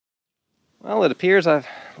Well, it appears I've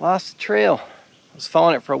lost the trail. I was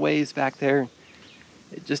following it for a ways back there.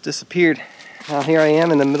 It just disappeared. Now here I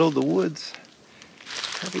am in the middle of the woods.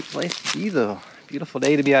 Perfect place to be though. Beautiful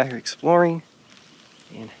day to be out here exploring.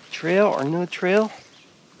 And trail or no trail,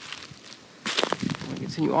 we'll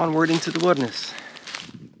continue onward into the wilderness.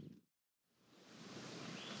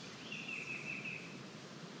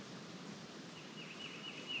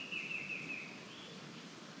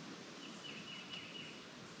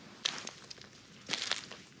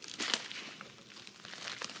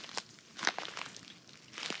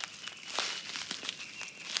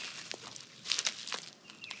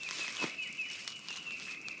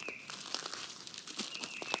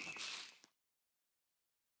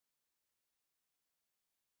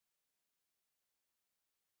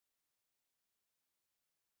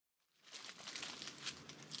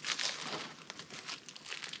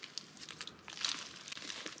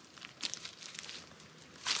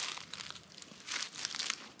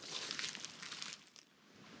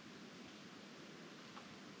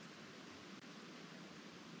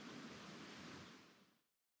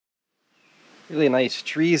 Really nice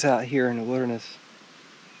trees out here in the wilderness.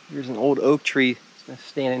 Here's an old oak tree that's been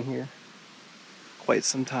standing here quite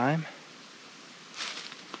some time.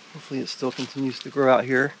 Hopefully it still continues to grow out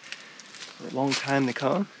here for a long time to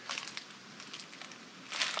come.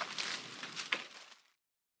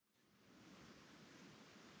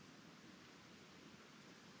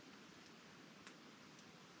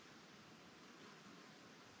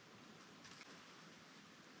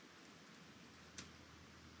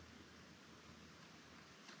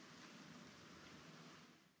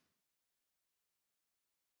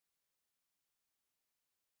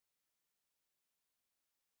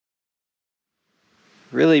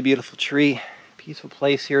 Really beautiful tree, peaceful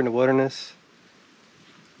place here in the wilderness.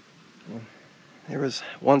 And there was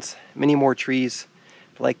once many more trees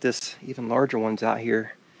like this, even larger ones out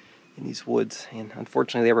here in these woods, and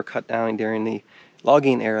unfortunately they were cut down during the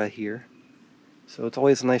logging era here. So it's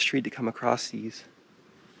always a nice treat to come across these.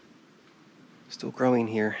 Still growing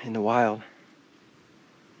here in the wild.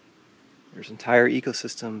 There's entire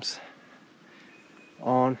ecosystems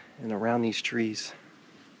on and around these trees.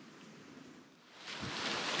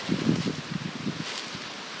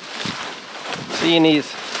 Seeing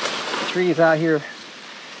these trees out here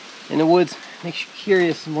in the woods makes you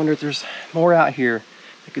curious and wonder if there's more out here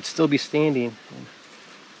that could still be standing. And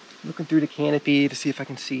looking through the canopy to see if I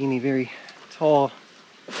can see any very tall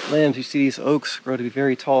limbs. You see these oaks grow to be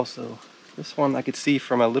very tall, so this one I could see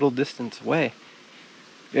from a little distance away.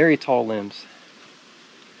 Very tall limbs.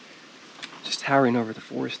 Just towering over the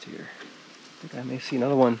forest here. I think I may see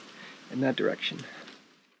another one in that direction.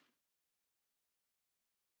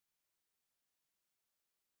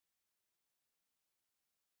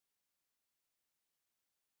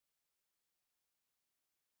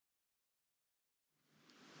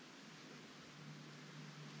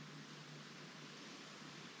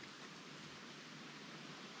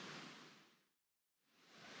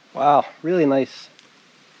 Wow, really nice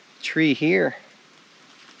tree here.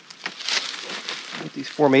 Look at these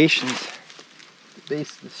formations at the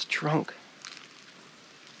base of this trunk.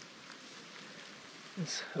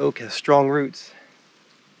 This oak has strong roots.